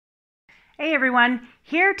Hey everyone,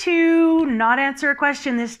 here to not answer a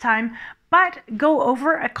question this time, but go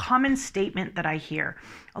over a common statement that I hear.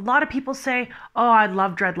 A lot of people say, oh, I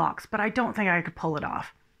love dreadlocks, but I don't think I could pull it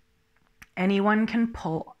off. Anyone can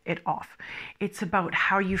pull it off. It's about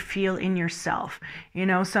how you feel in yourself. You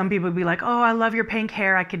know, some people would be like, oh, I love your pink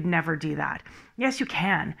hair. I could never do that. Yes, you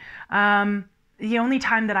can. The only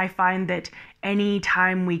time that I find that any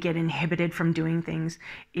time we get inhibited from doing things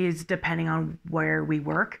is depending on where we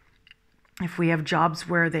work. If we have jobs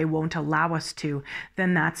where they won't allow us to,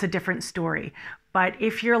 then that's a different story. But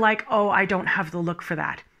if you're like, oh, I don't have the look for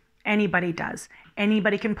that, anybody does.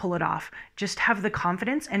 Anybody can pull it off. Just have the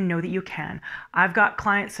confidence and know that you can. I've got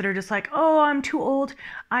clients that are just like, oh, I'm too old.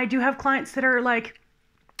 I do have clients that are like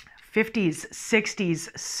 50s,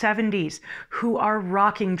 60s, 70s who are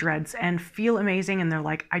rocking dreads and feel amazing, and they're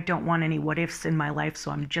like, I don't want any what ifs in my life, so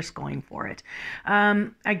I'm just going for it.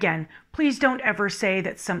 Again, please don't ever say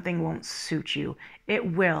that something won't suit you.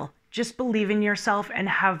 It will. Just believe in yourself and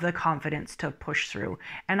have the confidence to push through.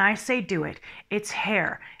 And I say do it. It's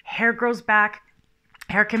hair. Hair grows back.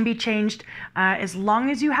 Hair can be changed. As long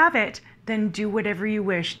as you have it, then do whatever you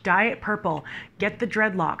wish. Dye it purple. Get the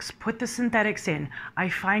dreadlocks. Put the synthetics in. I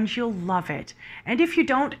find you'll love it. And if you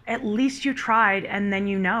don't, at least you tried, and then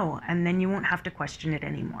you know, and then you won't have to question it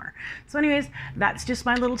anymore. So anyways, that's just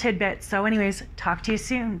my little tidbit. So anyways, talk to you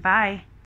soon. Bye.